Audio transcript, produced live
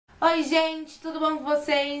Oi gente, tudo bom com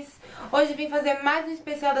vocês? Hoje vim fazer mais um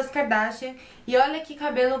especial das Kardashian. E olha que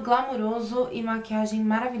cabelo glamuroso e maquiagem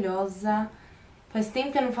maravilhosa. Faz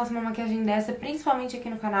tempo que eu não faço uma maquiagem dessa, principalmente aqui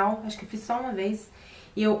no canal. Acho que eu fiz só uma vez.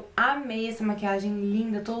 E eu amei essa maquiagem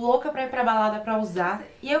linda, tô louca pra ir pra balada pra usar.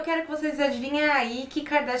 E eu quero que vocês adivinhem aí que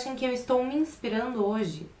Kardashian que eu estou me inspirando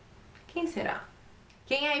hoje. Quem será?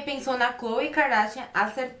 Quem aí pensou na Khloe Kardashian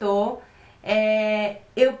acertou.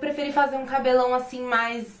 Eu preferi fazer um cabelão assim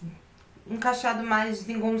mais encaixado, mais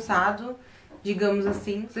desengonçado, digamos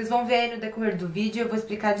assim. Vocês vão ver aí no decorrer do vídeo, eu vou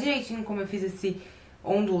explicar direitinho como eu fiz esse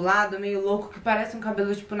ondulado meio louco, que parece um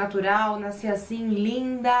cabelo tipo natural. Nasci assim,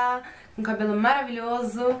 linda, com cabelo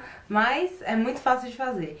maravilhoso, mas é muito fácil de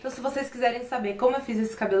fazer. Então se vocês quiserem saber como eu fiz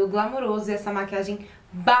esse cabelo glamouroso e essa maquiagem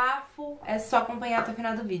bafo, é só acompanhar até o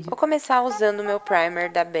final do vídeo. Vou começar usando o meu primer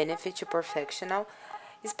da Benefit Perfectional,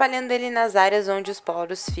 espalhando ele nas áreas onde os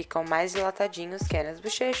poros ficam mais dilatadinhos, que é nas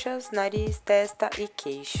bochechas, nariz, testa e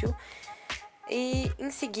queixo. E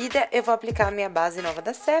em seguida eu vou aplicar a minha base nova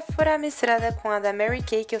da Sephora, misturada com a da Mary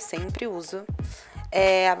Kay, que eu sempre uso.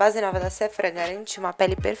 A base nova da Sephora garante uma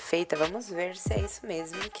pele perfeita, vamos ver se é isso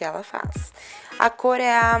mesmo que ela faz. A cor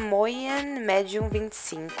é a Moyen Medium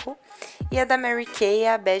 25 e a da Mary Kay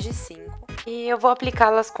é a Beige 5. E eu vou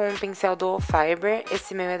aplicá-las com um pincel Dual Fiber,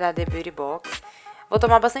 esse meu é da The Beauty Box. Vou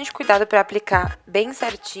tomar bastante cuidado para aplicar bem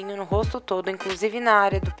certinho no rosto todo, inclusive na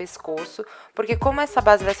área do pescoço, porque como essa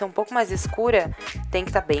base vai ser um pouco mais escura, tem que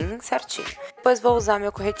estar bem certinho. Depois vou usar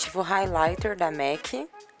meu corretivo highlighter da MAC.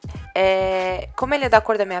 Como ele é da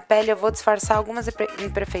cor da minha pele, eu vou disfarçar algumas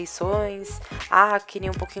imperfeições, acne,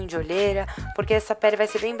 um pouquinho de olheira, porque essa pele vai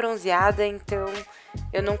ser bem bronzeada, então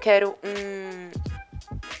eu não quero um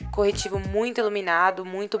corretivo muito iluminado,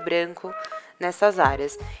 muito branco nessas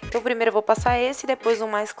áreas. Então primeiro eu vou passar esse e depois um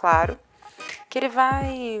mais claro, que ele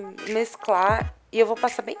vai mesclar, e eu vou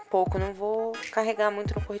passar bem pouco, não vou carregar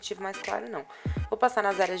muito no corretivo mais claro não. Vou passar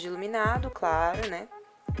nas áreas de iluminado, claro, né?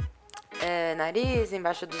 Nariz,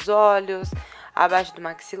 embaixo dos olhos, abaixo do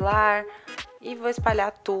maxilar, e vou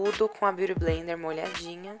espalhar tudo com a Beauty Blender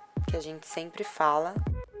molhadinha, que a gente sempre fala.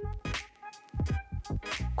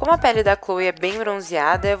 Como a pele da Khloe é bem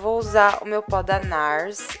bronzeada, eu vou usar o meu pó da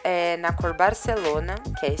NARS na cor Barcelona,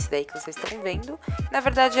 que é esse daí que vocês estão vendo. Na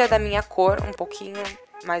verdade é da minha cor, um pouquinho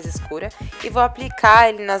mais escura. E vou aplicar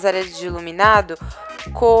ele nas áreas de iluminado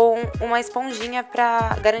com uma esponjinha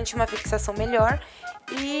para garantir uma fixação melhor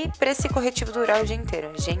e para esse corretivo durar o dia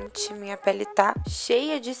inteiro. Gente, minha pele tá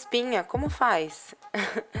cheia de espinha, como faz?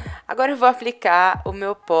 Agora eu vou aplicar o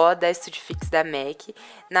meu pó da Studio Fix da MAC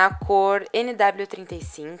na cor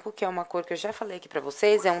NW35, que é uma cor que eu já falei aqui pra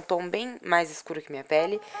vocês, é um tom bem mais escuro que minha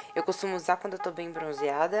pele. Eu costumo usar quando eu tô bem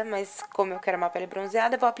bronzeada, mas como eu quero uma pele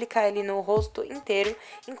bronzeada, eu vou aplicar ele no rosto inteiro,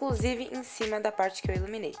 inclusive em cima da parte que eu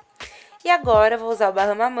iluminei. E agora eu vou usar o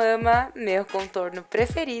Bahama Mama, meu contorno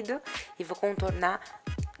preferido, e vou contornar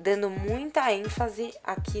dando muita ênfase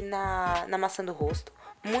aqui na maçã do rosto,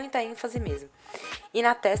 muita ênfase mesmo. E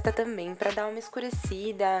na testa também, pra dar uma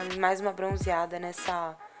escurecida, mais uma bronzeada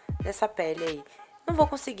nessa pele aí. Não vou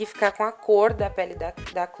conseguir ficar com a cor da pele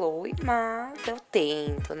da Khloe, mas eu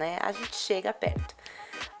tento, né? A gente chega perto.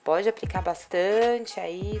 Pode aplicar bastante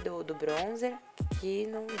aí do bronzer, que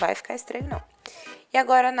não vai ficar estranho não. E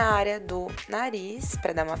agora na área do nariz,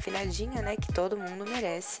 pra dar uma afinadinha, né, que todo mundo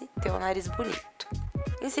merece ter um nariz bonito.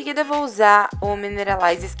 Em seguida eu vou usar o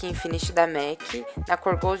Mineralize Skin Finish da MAC, na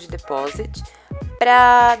cor Gold Deposit,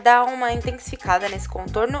 pra dar uma intensificada nesse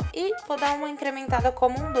contorno e vou dar uma incrementada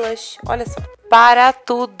como um blush. Olha só. Para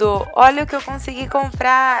tudo! Olha o que eu consegui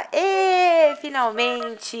comprar! E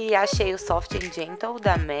finalmente achei o Soft and Gentle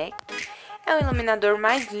da MAC. É o iluminador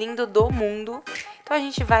mais lindo do mundo. Então a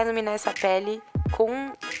gente vai iluminar essa pele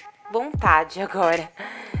com vontade agora.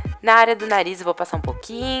 Na área do nariz eu vou passar um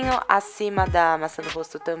pouquinho, acima da maçã do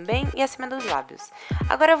rosto também e acima dos lábios.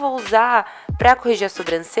 Agora eu vou usar, para corrigir as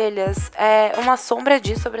sobrancelhas, uma sombra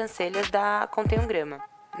de sobrancelhas da Contém 1 grama.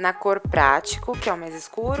 Na cor prático, que é o mais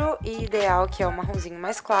escuro, e ideal, que é o marronzinho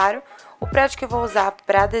mais claro. O prático eu vou usar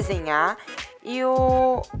para desenhar e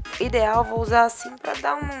o ideal eu vou usar assim para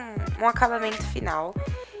dar um acabamento final.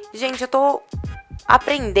 Gente, eu tô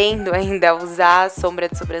aprendendo ainda a usar sombra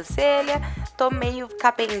de sobrancelha, tô meio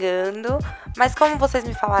capengando, mas como vocês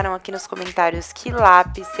me falaram aqui nos comentários que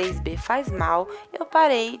lápis 6B faz mal, eu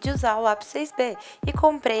parei de usar o lápis 6B e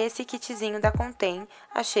comprei esse kitzinho da Contém.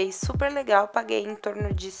 Achei super legal, paguei em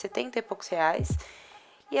torno de 70 e poucos reais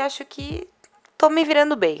e acho que tô me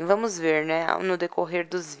virando bem, vamos ver, né, no decorrer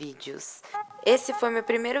dos vídeos. Esse foi meu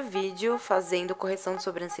primeiro vídeo fazendo correção de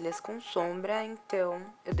sobrancelhas com sombra, então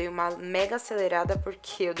eu dei uma mega acelerada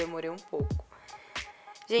porque eu demorei um pouco.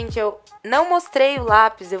 Gente, eu não mostrei o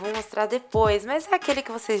lápis, eu vou mostrar depois, mas é aquele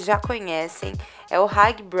que vocês já conhecem, é o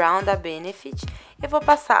High Brown da Benefit. Eu vou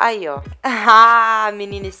passar, aí ó, ah,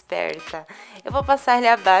 menina esperta. Eu vou passar ele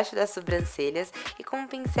abaixo das sobrancelhas e com um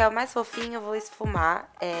pincel mais fofinho eu vou esfumar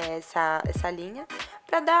essa linha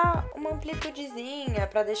pra dar uma amplitudezinha,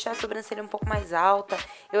 pra deixar a sobrancelha um pouco mais alta.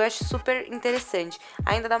 Eu acho super interessante.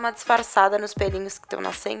 Ainda dá uma disfarçada nos pelinhos que estão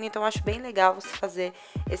nascendo, então eu acho bem legal você fazer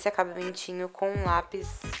esse acabamentinho com um lápis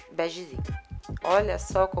begezinho. Olha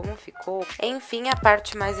só como ficou. Enfim, a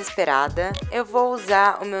parte mais esperada, eu vou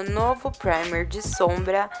usar o meu novo primer de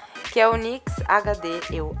sombra, que é o NYX HD.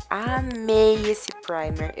 Eu amei esse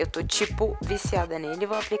primer, eu tô tipo viciada nele.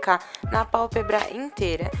 Vou aplicar na pálpebra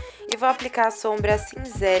inteira e vou aplicar a sombra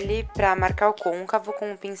cinzelle pra marcar o côncavo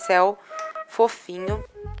com um pincel fofinho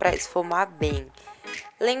pra esfumar bem.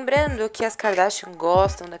 Lembrando que as Kardashian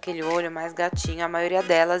gostam daquele olho mais gatinho, a maioria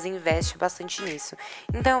delas investe bastante nisso.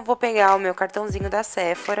 Então eu vou pegar o meu cartãozinho da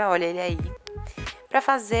Sephora, olha ele aí, pra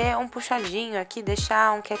fazer um puxadinho aqui,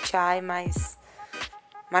 deixar um cat eye mais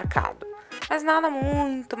marcado. Mas nada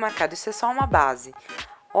muito marcado, isso é só uma base.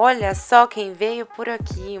 Olha só quem veio por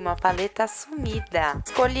aqui, uma paleta sumida.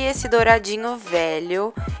 Escolhi esse douradinho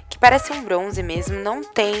velho, que parece um bronze mesmo, não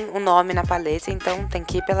tem o nome na paleta, então tem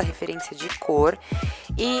que ir pela referência de cor.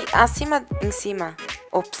 E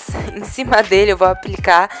em cima dele eu vou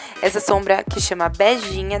aplicar essa sombra que chama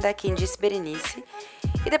Beijinha da Candice Berenice.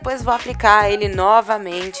 E depois vou aplicar ele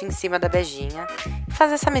novamente em cima da beijinha. E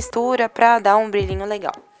fazer essa mistura pra dar um brilhinho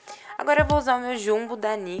legal. Agora eu vou usar o meu jumbo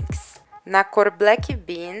da NYX na cor Black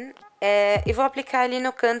Bean. E vou aplicar ele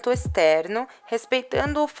no canto externo,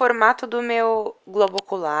 respeitando o formato do meu globo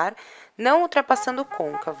ocular, não ultrapassando o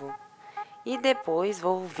côncavo. E depois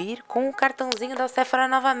vou vir com o cartãozinho da Sephora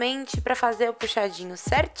novamente para fazer o puxadinho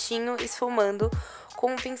certinho, esfumando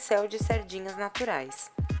com um pincel de sardinhas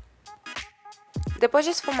naturais. Depois de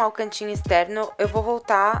esfumar o cantinho externo, eu vou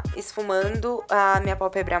voltar esfumando a minha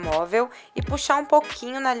pálpebra móvel e puxar um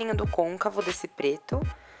pouquinho na linha do côncavo desse preto,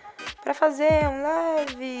 para fazer um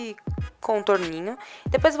leve contorninho.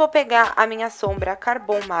 Depois eu vou pegar a minha sombra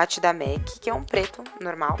Carbon Matte da MAC, que é um preto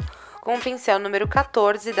normal, com o pincel número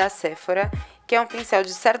 14 da Sephora, que é um pincel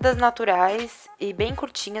de cerdas naturais e bem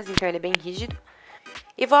curtinhas, então ele é bem rígido.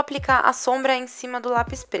 E vou aplicar a sombra em cima do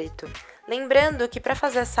lápis preto. Lembrando que para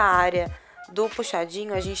fazer essa área do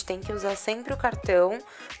puxadinho, a gente tem que usar sempre o cartão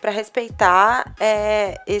para respeitar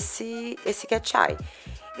esse cat eye.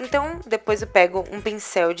 Então, depois eu pego um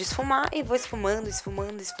pincel de esfumar e vou esfumando,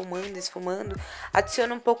 esfumando, esfumando, esfumando.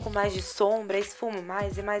 Adiciono um pouco mais de sombra, esfumo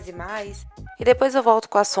mais e mais e mais. E depois eu volto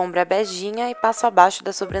com a sombra beijinha e passo abaixo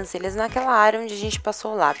das sobrancelhas naquela área onde a gente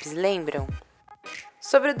passou o lápis, lembram?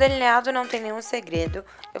 Sobre o delineado não tem nenhum segredo.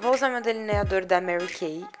 Eu vou usar meu delineador da Mary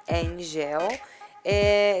Kay, em gel.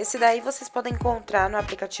 Esse daí vocês podem encontrar no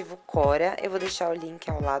aplicativo Cora, eu vou deixar o link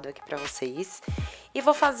ao lado aqui pra vocês. E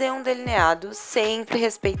vou fazer um delineado sempre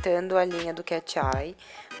respeitando a linha do cat eye,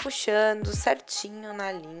 puxando certinho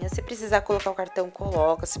na linha. Se precisar colocar o cartão,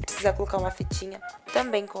 coloca. Se precisar colocar uma fitinha,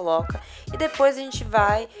 também coloca. E depois a gente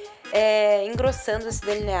vai engrossando esse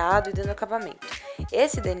delineado e dando acabamento.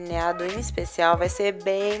 Esse delineado em especial vai ser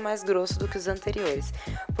bem mais grosso do que os anteriores,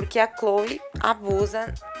 porque a Khloe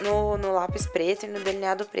abusa no lápis preto e no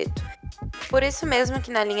delineado preto. Por isso mesmo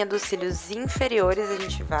que na linha dos cílios inferiores a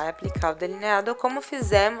gente vai aplicar o delineado como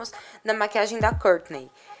fizemos na maquiagem da Kourtney.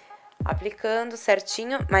 Aplicando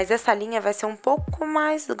certinho, mas essa linha vai ser um pouco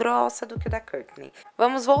mais grossa do que o da Kourtney.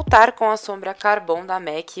 Vamos voltar com a sombra Carbon da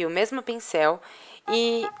MAC, o mesmo pincel,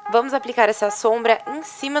 e vamos aplicar essa sombra em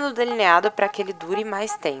cima do delineado para que ele dure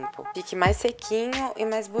mais tempo. Fique mais sequinho e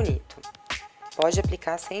mais bonito. Pode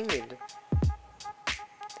aplicar sem medo.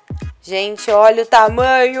 Gente, olha o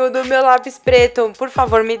tamanho do meu lápis preto. Por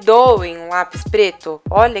favor, me doem um lápis preto.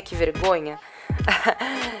 Olha que vergonha.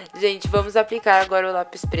 Gente, vamos aplicar agora o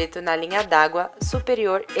lápis preto na linha d'água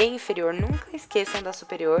superior e inferior. Nunca esqueçam da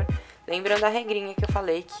superior. Lembram da regrinha que eu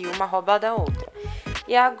falei que uma rouba da outra.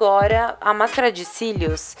 E agora, a máscara de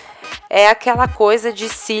cílios é aquela coisa de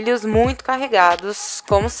cílios muito carregados,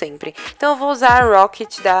 como sempre. Então, eu vou usar a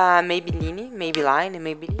Rocket da Maybelline,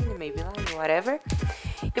 whatever.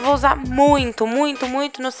 E vou usar muito, muito,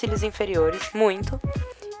 muito nos cílios inferiores, muito.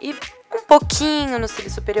 E um pouquinho nos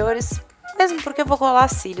cílios superiores, mesmo porque eu vou colar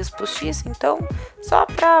cílios postiços, então só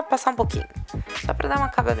pra passar um pouquinho. Só pra dar um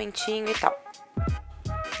acabamentinho e tal.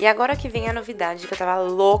 E agora que vem a novidade que eu tava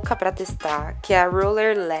louca pra testar, que é a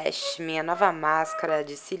Roller Lash, minha nova máscara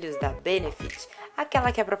de cílios da Benefit.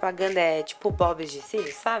 Aquela que a propaganda é tipo bobs de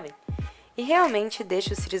cílios, sabe? E realmente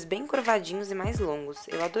deixa os cílios bem curvadinhos e mais longos,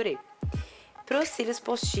 eu adorei. Para os cílios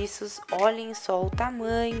postiços, olhem só o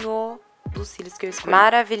tamanho dos cílios que eu escolhi.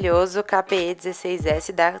 Maravilhoso, KPE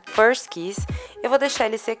 16S da First Kiss. Eu vou deixar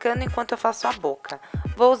ele secando enquanto eu faço a boca.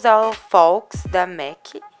 Vou usar o Fox da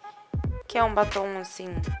MAC, que é um batom assim,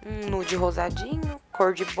 um nude rosadinho,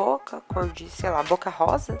 cor de boca, cor de, sei lá, boca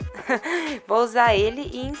rosa. Vou usar ele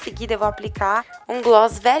e em seguida eu vou aplicar um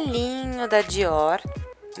gloss velhinho da Dior,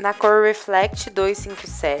 na cor Reflect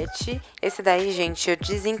 257. Esse daí, gente, eu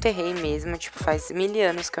desenterrei mesmo, tipo, faz 1000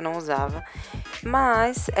 anos que eu não usava.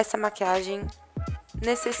 Mas essa maquiagem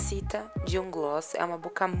necessita de um gloss. É uma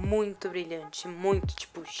boca muito brilhante, muito,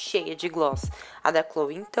 tipo, cheia de gloss. A da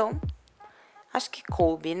Khloe, então, acho que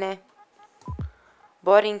coube, né?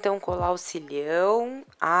 Bora então colar o cilião.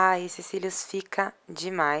 Ah, esses cílios fica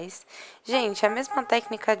demais. Gente, a mesma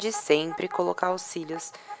técnica de sempre, colocar os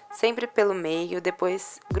cílios sempre pelo meio,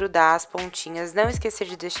 depois grudar as pontinhas. Não esquecer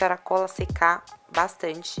de deixar a cola secar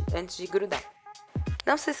bastante antes de grudar.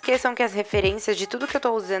 Não se esqueçam que as referências de tudo que eu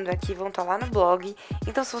tô usando aqui vão estar lá no blog.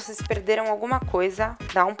 Então, se vocês perderam alguma coisa,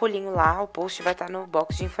 dá um pulinho lá, o post vai estar no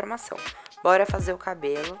box de informação. Bora fazer o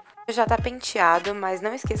cabelo. Já tá penteado, mas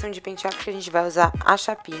não esqueçam de pentear porque a gente vai usar a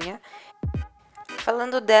chapinha.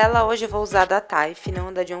 Falando dela, hoje eu vou usar a da Taif, não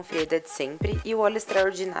a da John Frieda de sempre, e o óleo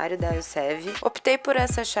extraordinário da Elseve. Optei por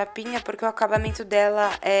essa chapinha porque o acabamento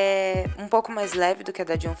dela é um pouco mais leve do que a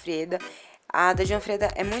da John Frieda. A da John Frieda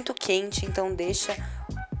é muito quente, então deixa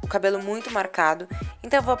o cabelo muito marcado.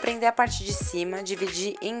 Então eu vou prender a parte de cima,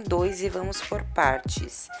 dividir em 2 e vamos por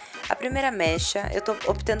partes. A primeira mecha, eu tô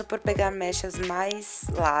optando por pegar mechas mais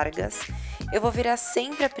largas. Eu vou virar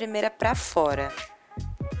sempre a primeira pra fora,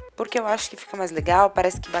 porque eu acho que fica mais legal,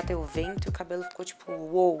 parece que bateu o vento e o cabelo ficou tipo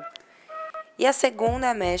uou. E a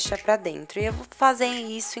segunda mecha pra dentro, e eu vou fazer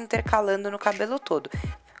isso intercalando no cabelo todo.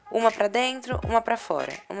 Uma pra dentro, uma pra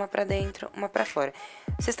fora, uma pra dentro, uma pra fora.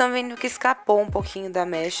 Vocês estão vendo que escapou um pouquinho da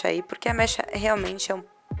mecha aí, porque a mecha realmente é um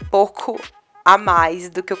pouco a mais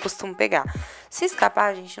do que eu costumo pegar. Se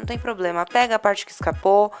escapar, gente, não tem problema. Pega a parte que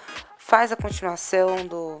escapou, faz a continuação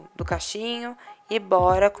do cachinho e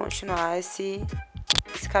bora continuar esse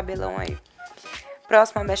cabelão aí.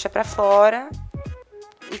 Próxima mecha pra fora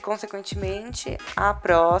e, consequentemente, a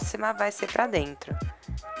próxima vai ser pra dentro.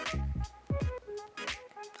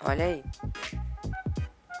 Olha aí.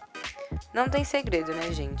 Não tem segredo,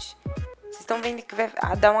 né, gente? Vocês estão vendo que vai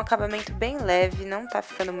dar um acabamento bem leve, não tá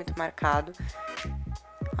ficando muito marcado.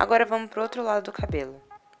 Agora vamos pro outro lado do cabelo.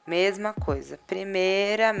 Mesma coisa.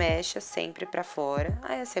 Primeira mecha sempre pra fora,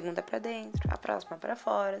 aí a segunda pra dentro, a próxima pra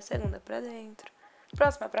fora, a segunda pra dentro, a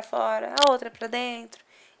próxima pra fora, a outra pra dentro.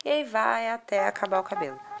 E aí vai até acabar o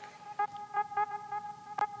cabelo.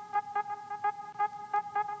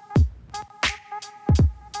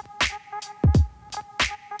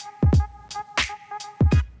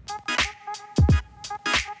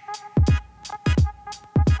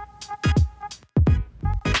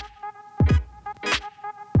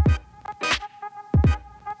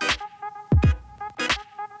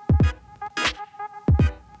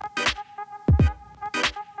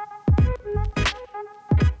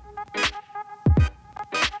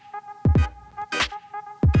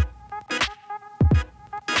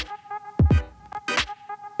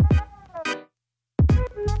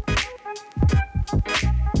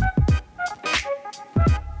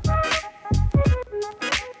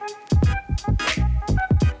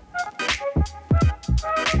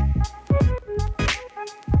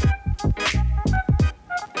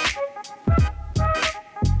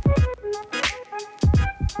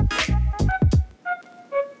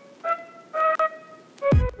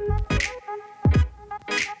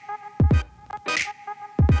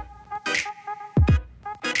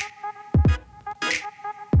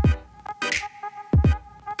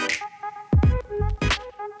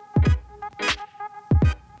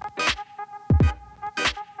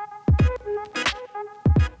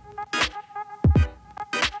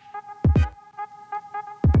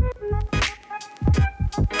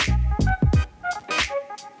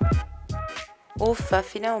 Ufa,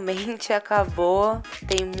 finalmente acabou.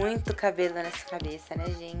 Tem muito cabelo nessa cabeça, né,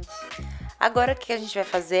 gente? Agora o que a gente vai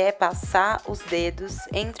fazer é passar os dedos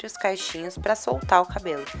entre os cachinhos pra soltar o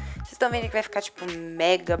cabelo. Vocês estão vendo que vai ficar, tipo,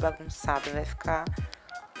 mega bagunçado. Vai ficar,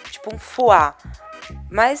 tipo, um fuá.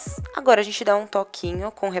 Mas agora a gente dá um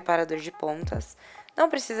toquinho com o reparador de pontas. Não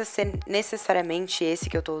precisa ser necessariamente esse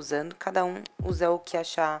que eu tô usando. Cada um usa o que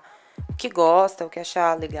achar, o que gosta, o que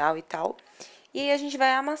achar legal e tal. E aí a gente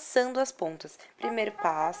vai amassando as pontas. Primeiro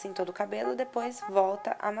passa em todo o cabelo, depois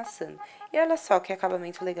volta amassando. E olha só que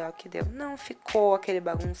acabamento legal que deu. Não ficou aquele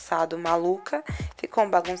bagunçado maluca, ficou um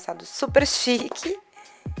bagunçado super chique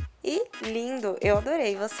e lindo. Eu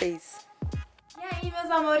adorei vocês. aí,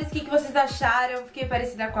 meus amores, o que vocês acharam? Fiquei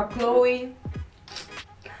parecida com a Khloe.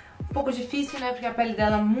 Um pouco difícil, né, porque a pele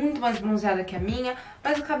dela é muito mais bronzeada que a minha,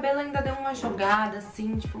 mas o cabelo ainda deu uma jogada,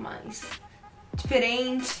 assim, tipo, mais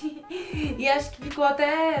diferente. E acho que ficou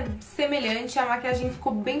até semelhante, a maquiagem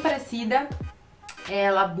ficou bem parecida.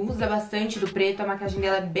 Ela abusa bastante do preto, a maquiagem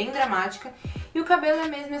dela é bem dramática. E o cabelo é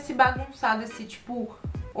mesmo esse bagunçado, esse tipo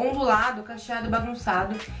ondulado, cacheado,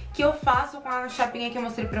 bagunçado, que eu faço com a chapinha que eu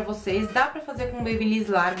mostrei pra vocês. Dá pra fazer com babyliss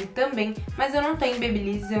largo também, mas eu não tenho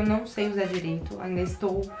babyliss, eu não sei usar direito, ainda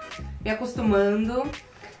estou me acostumando.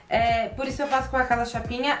 Por isso eu faço com aquela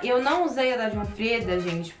chapinha. Eu não usei a da Gianfreda,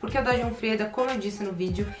 gente, porque a da Gianfreda, como eu disse no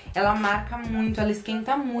vídeo, ela marca muito, ela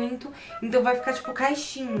esquenta muito, então vai ficar tipo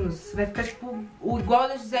caixinhos, vai ficar tipo igual a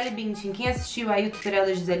da Gisele Bündchen. Quem assistiu aí o tutorial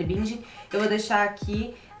da Gisele Bündchen, eu vou deixar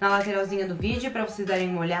aqui na lateralzinha do vídeo pra vocês darem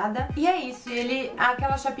uma olhada. E é isso,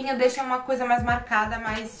 aquela chapinha deixa uma coisa mais marcada,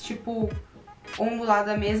 mais tipo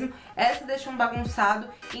ondulada mesmo. Essa deixa um bagunçado,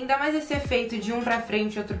 e ainda mais esse efeito de um pra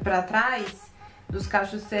frente e outro pra trás, dos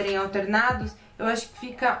cachos serem alternados, eu acho que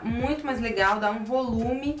fica muito mais legal, dá um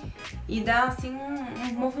volume e dá assim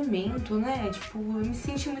um movimento, né? Tipo, eu me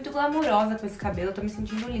senti muito glamurosa com esse cabelo, eu tô me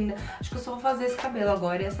sentindo linda. Acho que eu só vou fazer esse cabelo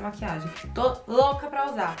agora e essa maquiagem. Tô louca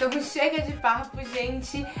pra usar. Então chega de papo,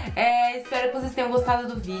 gente. Espero que vocês tenham gostado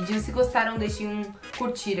do vídeo. Se gostaram, deixem um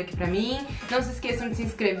curtir aqui pra mim. Não se esqueçam de se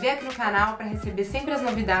inscrever aqui no canal pra receber sempre as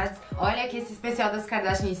novidades. Olha que esse especial das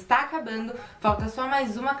Kardashian está acabando. Falta só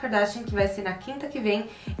mais uma Kardashian, que vai ser na quinta que vem.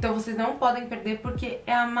 Então vocês não podem perder, porque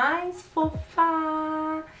é a mais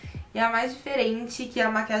fofa e a mais diferente, que a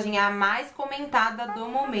maquiagem é a mais comentada do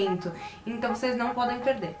momento. Então vocês não podem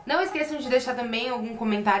perder. Não esqueçam de deixar também algum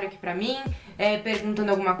comentário aqui pra mim,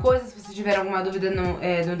 perguntando alguma coisa, se vocês tiverem alguma dúvida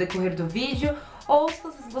no decorrer do vídeo, ou se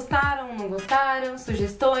vocês gostaram, não gostaram,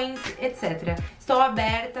 sugestões, etc. Estou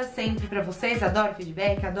aberta sempre pra vocês, adoro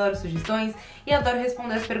feedback, adoro sugestões e adoro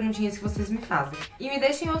responder as perguntinhas que vocês me fazem. E me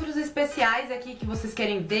deixem outros especiais aqui que vocês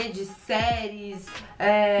querem ver, de séries,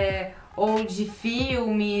 ou de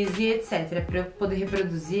filmes e etc. Pra eu poder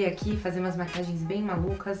reproduzir aqui, fazer umas maquiagens bem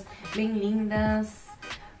malucas, bem lindas,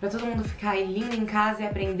 pra todo mundo ficar aí lindo em casa e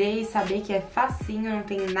aprender e saber que é facinho, não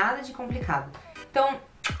tem nada de complicado. Então,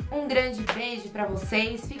 um grande beijo pra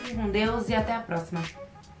vocês, fiquem com Deus e até a próxima.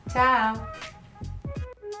 Tchau!